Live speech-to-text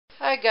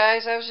Hi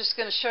guys, I was just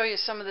going to show you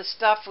some of the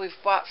stuff we've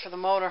bought for the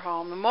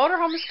motorhome. The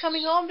motorhome is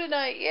coming home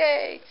tonight,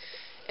 yay!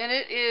 And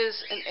it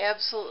is an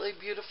absolutely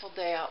beautiful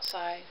day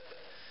outside.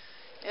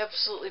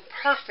 Absolutely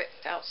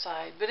perfect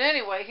outside. But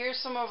anyway, here's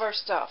some of our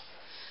stuff.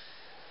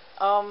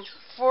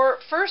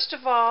 First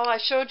of all, I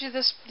showed you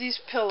these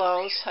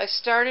pillows. I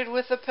started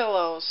with the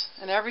pillows,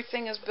 and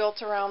everything is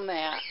built around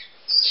that.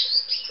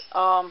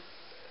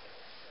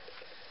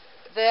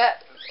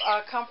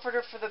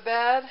 Comforter for the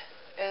bed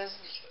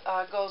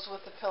goes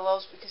with the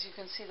pillows because you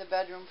can see the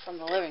bedroom from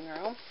the living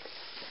room.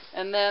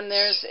 And then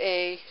there's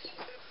a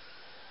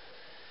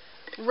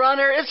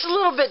runner. It's a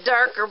little bit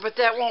darker, but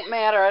that won't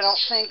matter, I don't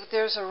think.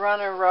 There's a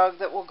runner rug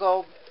that will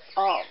go.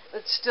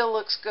 It still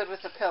looks good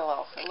with the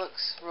pillow. It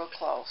looks real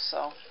close,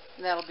 so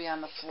that'll be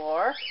on the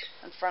floor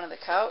in front of the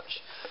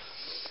couch.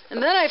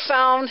 And then I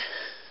found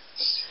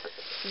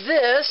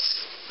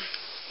this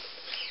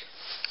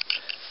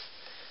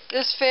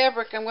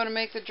fabric I'm going to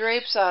make the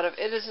drapes out of.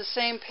 It is the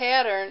same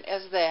pattern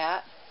as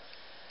that,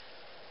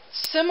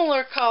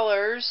 similar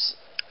colors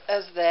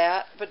as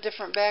that, but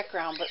different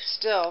background, but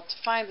still to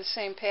find the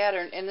same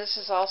pattern. And this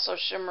is also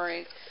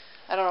shimmery.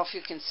 I don't know if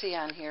you can see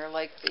on here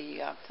like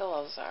the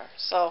pillows are.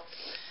 So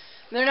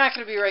they're not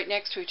going to be right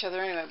next to each other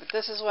anyway, but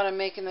this is what I'm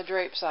making the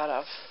drapes out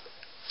of.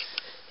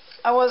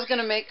 I was going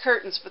to make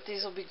curtains, but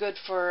these will be good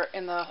for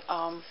in the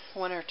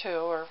winter too,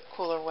 or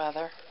cooler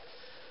weather.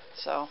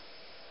 So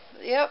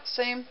yep,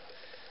 same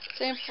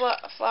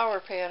flower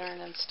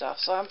pattern and stuff,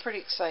 so I'm pretty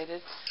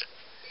excited.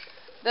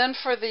 Then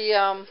for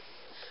the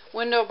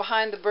window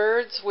behind the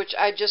birds, which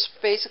I just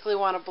basically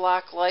want to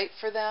block light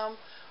for them,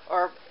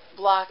 or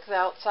block the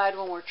outside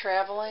when we're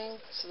traveling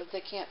so that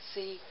they can't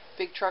see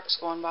big trucks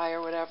going by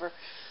or whatever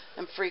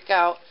and freak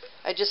out.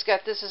 I just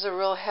got this as a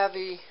real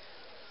heavy,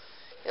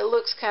 it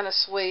looks kind of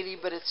suede-y,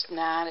 but it's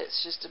not.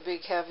 It's just a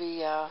big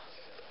heavy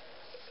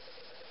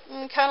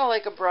kind of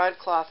like a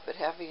broadcloth but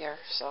heavier,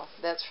 so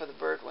that's for the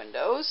bird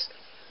windows.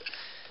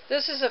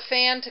 This is a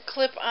fan to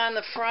clip on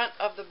the front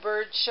of the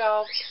bird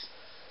shelves.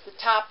 The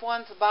top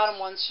ones, the bottom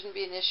ones shouldn't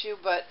be an issue,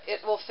 but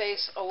it will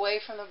face away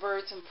from the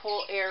birds and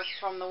pull air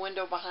from the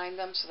window behind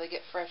them so they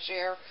get fresh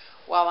air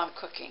while I'm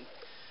cooking.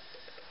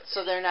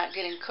 So they're not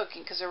getting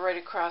cooking because they're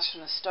right across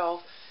from the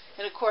stove.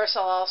 And of course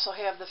I'll also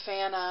have the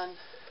fan on,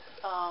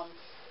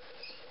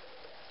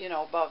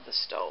 above the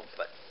stove,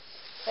 but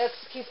that's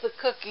to keep the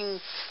cooking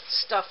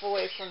stuff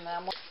away from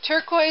them.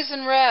 Turquoise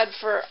and red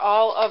for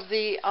all of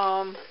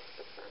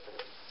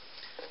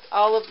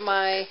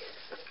my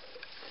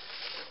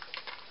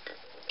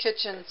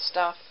kitchen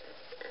stuff.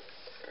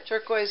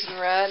 Turquoise and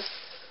red.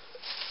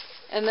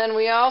 And then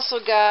we also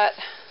got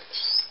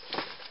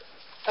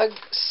a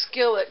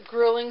skillet,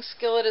 grilling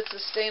skillet. It's a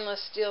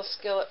stainless steel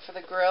skillet for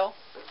the grill.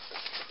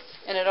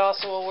 And it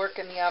also will work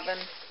in the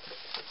oven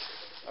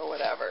or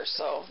whatever.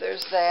 So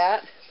there's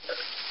that.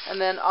 And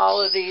then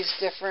all of these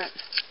different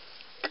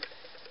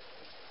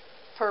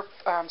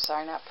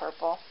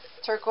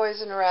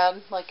turquoise and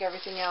red, like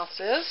everything else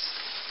is.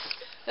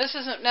 This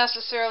isn't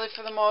necessarily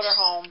for the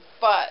motorhome,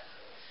 but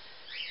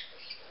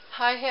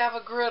I have a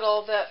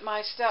griddle that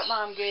my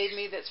stepmom gave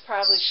me that's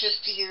probably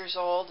 50 years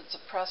old. It's a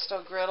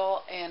Presto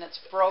griddle, and it's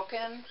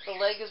broken. The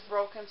leg is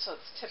broken, so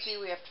it's tippy.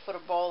 We have to put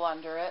a bowl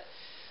under it.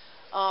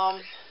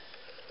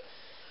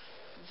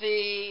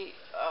 The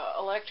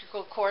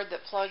electrical cord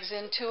that plugs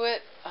into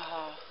it,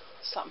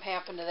 something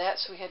happened to that,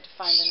 so we had to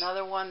find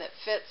another one that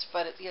fits,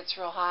 but it gets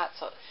real hot.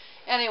 So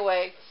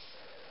anyway,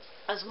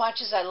 as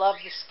much as I love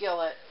the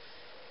skillet,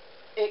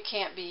 it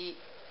can't be,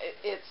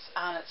 it's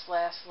on its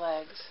last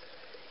legs.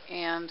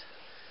 And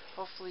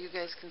hopefully you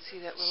guys can see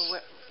that little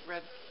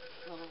red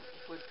little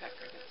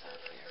woodpecker that's out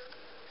there.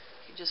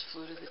 He just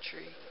flew to the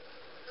tree.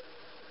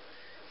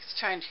 He's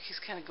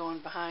kind of going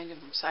behind him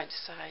from side to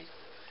side.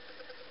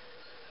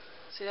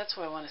 See, that's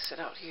why I want to sit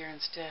out here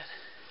instead.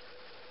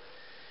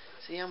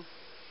 See him?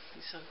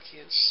 He's so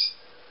cute.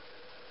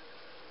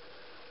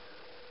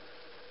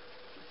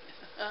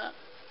 Hey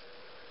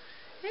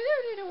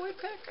there, little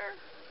woodpecker.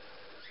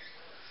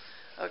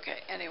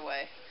 Okay,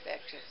 anyway, back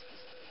to the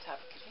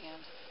topic at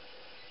hand.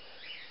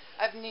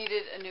 I've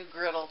needed a new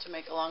griddle, to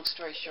make a long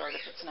story short,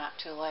 if it's not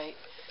too late.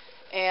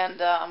 And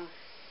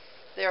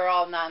they're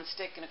all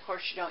non-stick, and of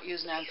course you don't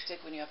use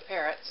non-stick when you have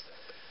parrots.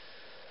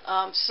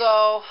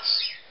 So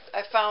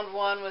I found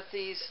one with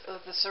the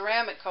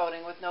ceramic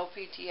coating with no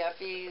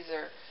PTFEs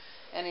or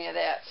any of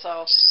that.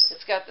 So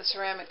it's got the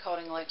ceramic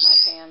coating like my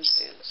pans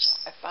do. So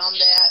I found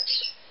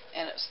that,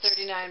 and it was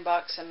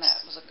 $39, and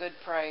that was a good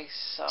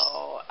price.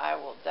 So I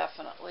will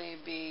definitely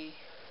be,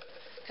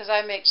 because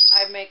I make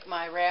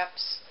my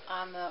wraps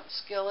on the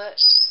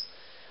skillet.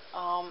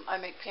 I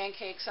make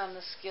pancakes on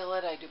the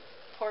skillet. I do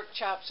pork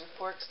chops or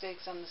pork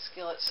steaks on the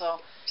skillet.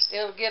 So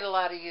it'll get a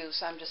lot of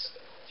use. I'm just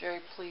very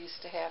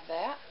pleased to have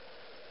that.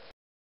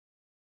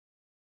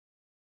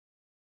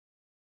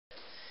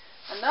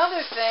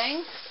 Another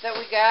thing that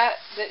we got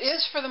that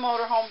is for the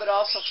motorhome but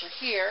also for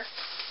here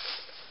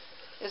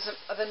is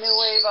the New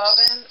Wave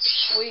oven.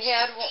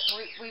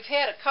 We've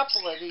had a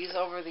couple of these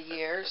over the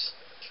years,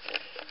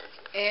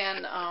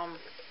 and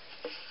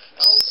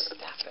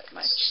stop it.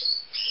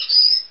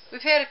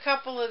 We've had a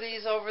couple of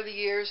these over the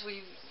years.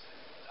 It's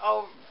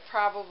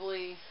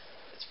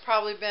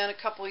probably been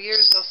a couple of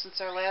years though since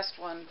our last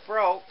one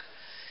broke,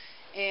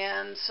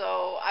 and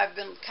so I've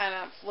been kind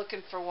of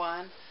looking for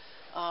one.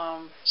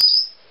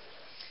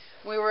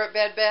 We were at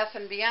Bed Bath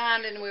 &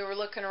 Beyond, and we were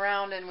looking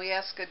around, and we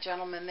asked a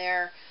gentleman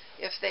there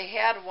if they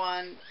had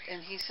one,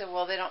 and he said,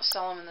 well, they don't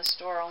sell them in the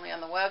store, only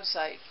on the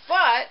website.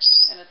 But,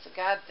 and it's a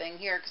God thing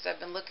here, because I've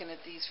been looking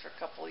at these for a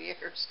couple of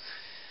years,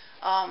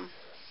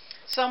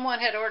 someone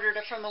had ordered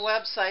it from the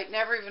website,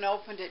 never even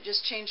opened it,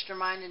 just changed her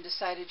mind and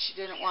decided she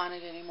didn't want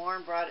it anymore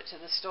and brought it to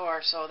the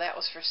store. So that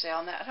was for sale,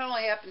 and that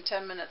only happened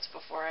 10 minutes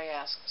before I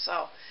asked.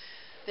 So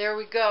there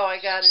we go.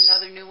 I got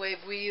another New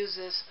Wave. We use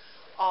this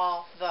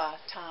all the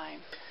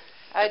time.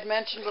 I'd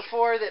mentioned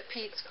before that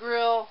Pete's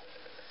Grill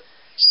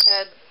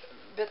had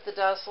bit the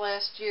dust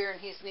last year, and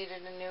he's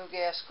needed a new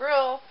gas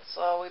grill,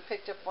 so we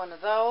picked up one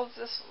of those.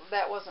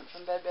 That wasn't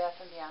from Bed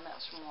Bath & Beyond, that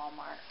was from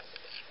Walmart.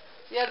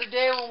 The other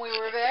day when we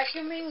were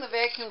vacuuming, the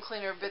vacuum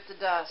cleaner bit the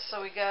dust,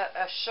 so we got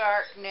a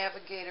Shark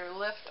Navigator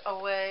Lift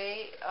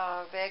Away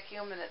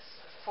vacuum, and it's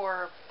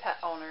for pet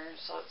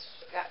owners, so it's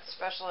got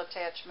special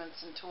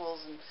attachments and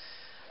tools and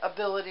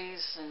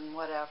abilities and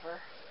whatever.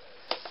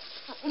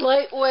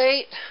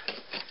 Lightweight.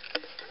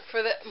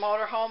 For the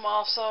motorhome,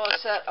 also a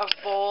set of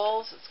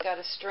bowls. It's got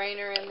a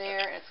strainer in there,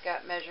 and it's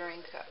got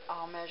measuring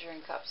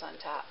cups on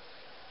top.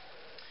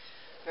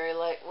 Very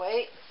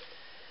lightweight.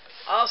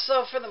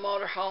 Also for the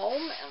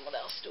motorhome, and what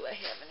else do I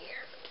have in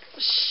here?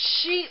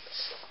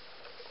 Sheets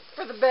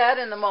for the bed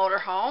in the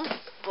motorhome,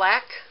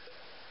 black.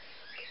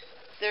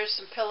 There's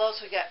some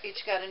pillows.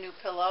 Each got a new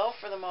pillow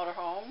for the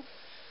motorhome,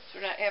 so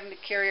we're not having to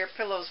carry our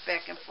pillows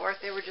back and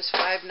forth. They were just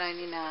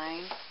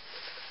 $5.99.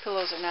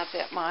 Pillows are not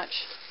that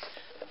much.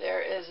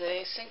 There is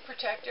a sink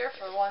protector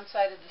for one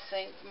side of the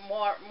sink,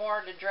 more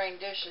to drain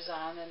dishes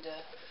on than to,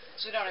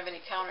 so we don't have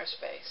any counter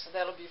space. So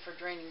that'll be for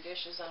draining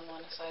dishes on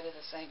one side of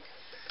the sink.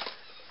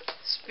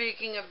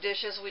 Speaking of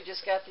dishes, we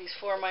just got these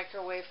 4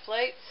 microwave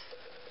plates.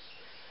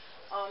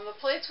 The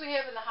plates we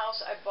have in the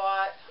house I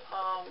bought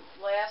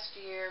last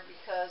year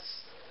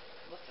because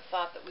with the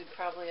thought that we'd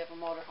probably have a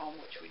motorhome,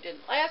 which we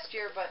didn't last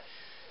year, but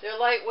they're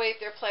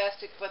lightweight, they're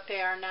plastic, but they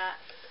are not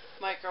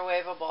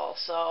microwavable.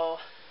 So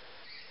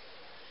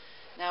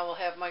now we'll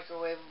have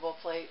microwavable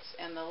plates,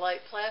 and the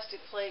light plastic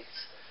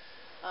plates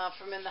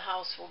from in the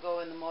house will go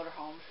in the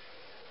motorhome.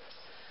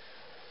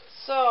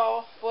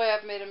 So, boy,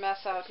 I've made a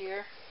mess out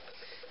here.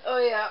 Oh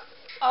yeah,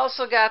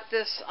 also got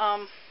this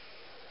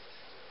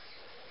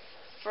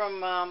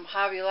from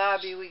Hobby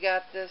Lobby. We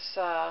got this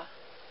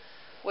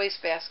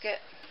wastebasket.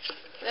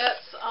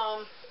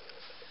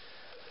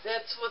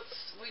 That's what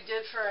we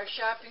did for our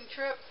shopping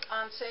trip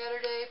on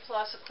Saturday,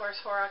 plus of course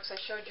Horrocks. I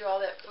showed you all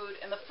that food,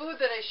 and the food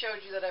that I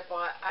showed you that I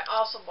bought, I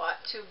also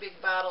bought 2 big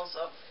bottles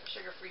of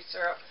sugar-free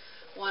syrup.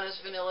 One is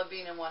vanilla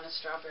bean and one is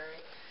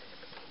strawberry.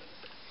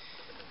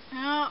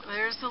 Oh,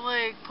 there's the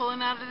lake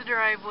pulling out of the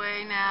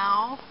driveway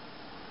now.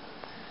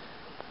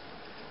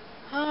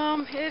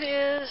 It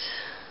is,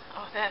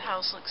 oh, that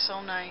house looks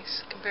so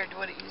nice compared to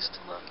what it used to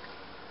look.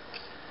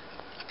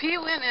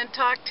 Pete went and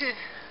talked to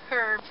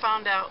her and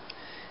found out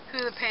who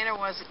the painter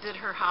was that did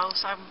her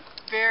house. I'm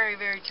very,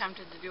 very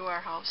tempted to do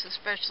our house,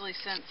 especially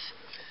since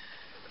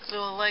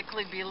we'll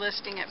likely be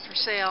listing it for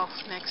sale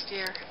next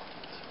year.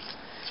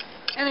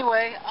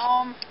 Anyway,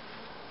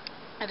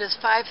 it is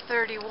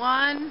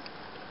 5:31.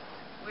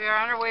 We are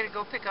on our way to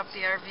go pick up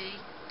the RV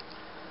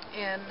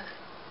in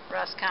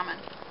Roscommon.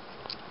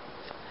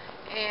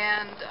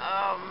 And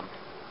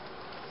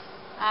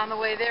on the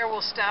way there,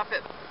 we'll stop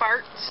at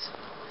Bart's.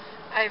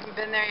 I haven't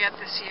been there yet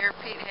this year.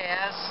 Pete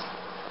has.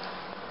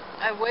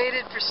 I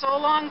waited for so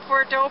long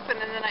for it to open,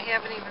 and then I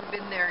haven't even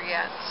been there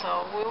yet.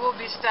 So we will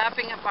be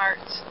stopping at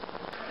Bart's.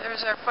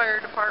 There's our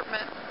fire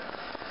department.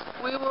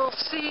 We will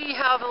see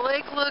how the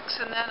lake looks,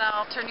 and then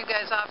I'll turn you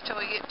guys off till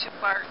we get to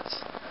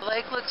Bart's. The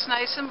lake looks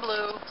nice and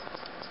blue.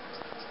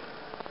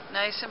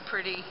 Nice and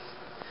pretty.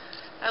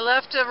 I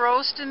left a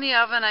roast in the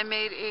oven. I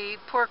made a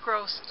pork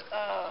roast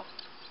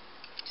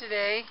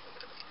today,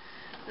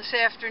 this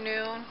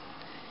afternoon.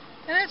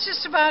 And it's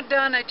just about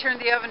done. I turned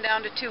the oven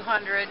down to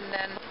 200 and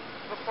then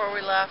before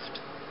we left.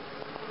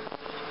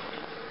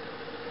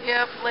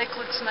 Yep, lake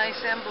looks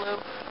nice and blue.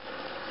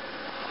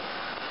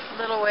 A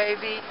little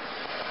wavy.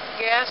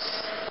 Gas.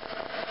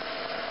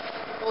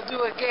 We'll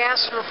do a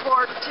gas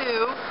report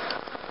too.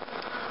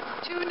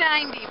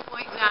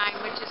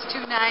 290.9, which is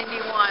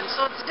 291.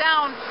 So it's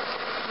down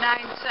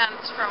 9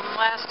 cents from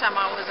last time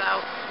I was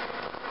out.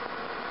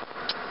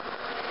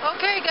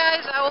 Okay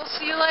guys, I will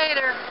see you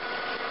later.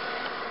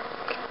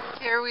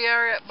 Here we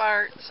are at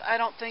Bart's. I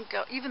don't think,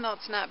 even though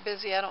it's not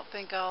busy, I don't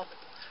think I'll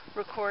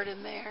record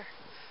in there.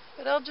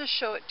 But I'll just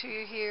show it to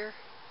you here.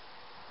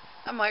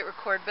 I might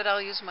record, but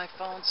I'll use my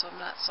phone so I'm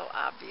not so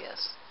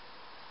obvious.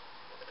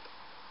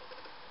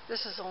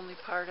 This is only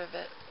part of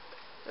it.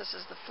 This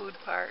is the food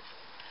part.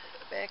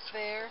 Back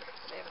there,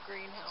 they have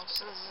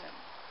greenhouses and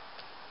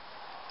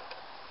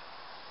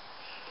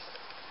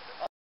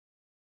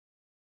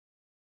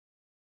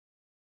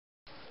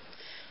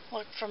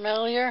Look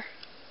familiar?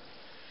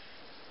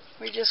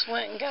 We just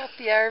went and got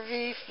the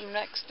RV from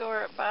next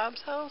door at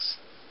Bob's house,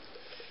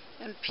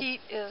 and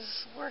Pete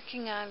is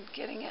working on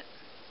getting it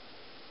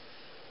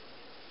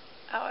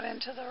out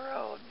into the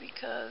road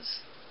because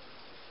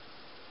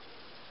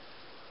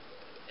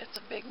it's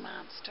a big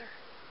monster.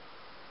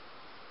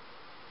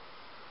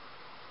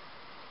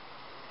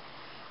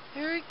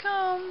 Here he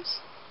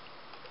comes.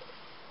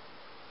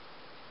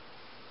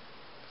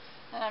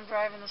 And I'm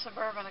driving the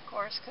Suburban, of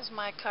course, because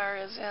my car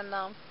is in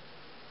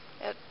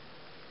at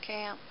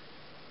camp.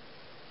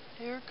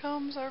 Here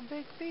comes our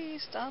big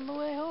beast on the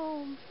way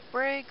home.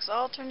 Brakes,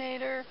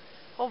 alternator,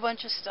 whole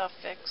bunch of stuff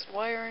fixed,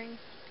 wiring.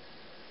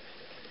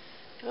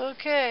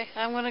 Okay,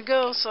 I'm gonna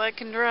go so I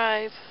can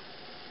drive.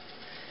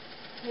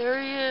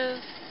 There he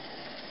is.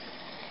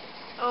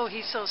 Oh,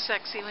 he's so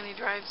sexy when he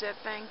drives that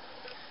thing.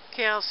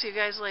 Okay, I'll see you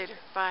guys later.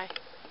 Bye.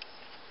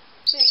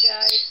 Hey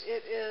guys,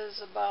 it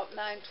is about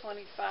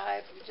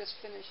 9:25. We just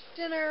finished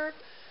dinner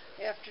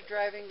after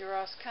driving to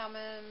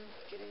Roscommon,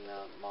 getting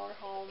the motor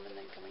home, and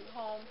then coming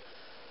home.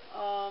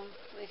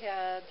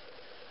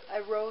 I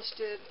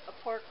roasted a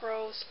pork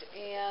roast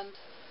and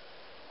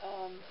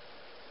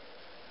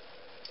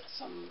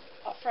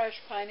a fresh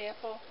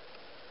pineapple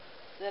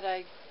that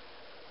I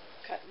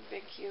cut in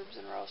big cubes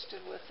and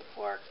roasted with the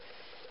pork.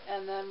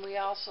 And then we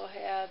also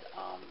had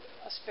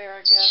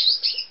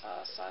asparagus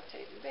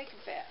sauteed in bacon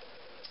fat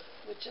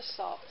with just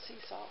salt, sea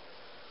salt.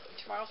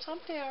 Tomorrow's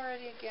hump day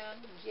already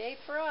again. Yay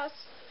for us.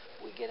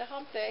 We get a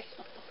hump day.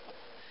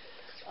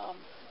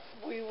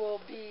 We will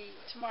be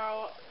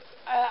tomorrow.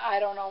 I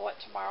don't know what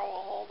tomorrow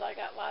will hold. I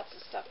got lots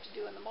of stuff to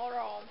do in the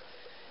motorhome,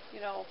 you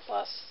know,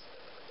 plus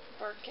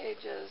bird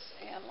cages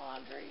and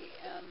laundry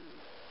and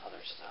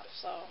other stuff.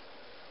 So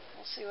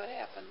we'll see what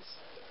happens.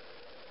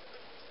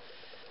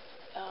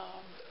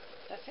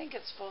 I think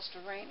it's supposed to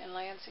rain in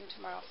Lansing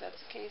tomorrow. If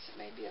that's the case, it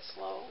may be a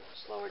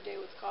slower day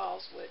with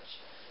calls, which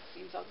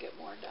means I'll get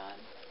more done.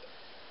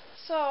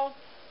 So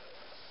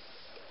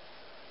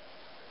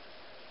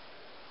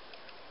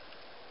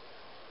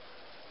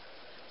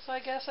I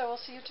guess I will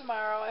see you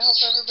tomorrow. I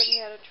hope everybody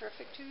had a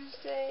terrific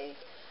Tuesday.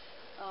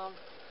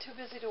 Too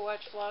busy to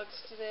watch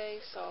vlogs today,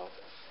 so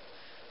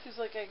feels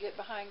like I get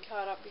behind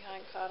caught up. I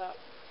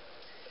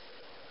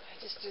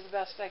just do the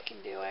best I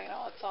can do. I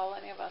know it's all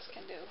any of us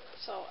can do.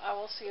 So I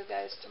will see you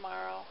guys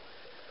tomorrow.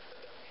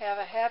 Have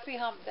a happy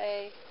hump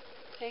day.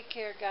 Take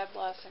care. God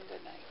bless and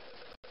good night.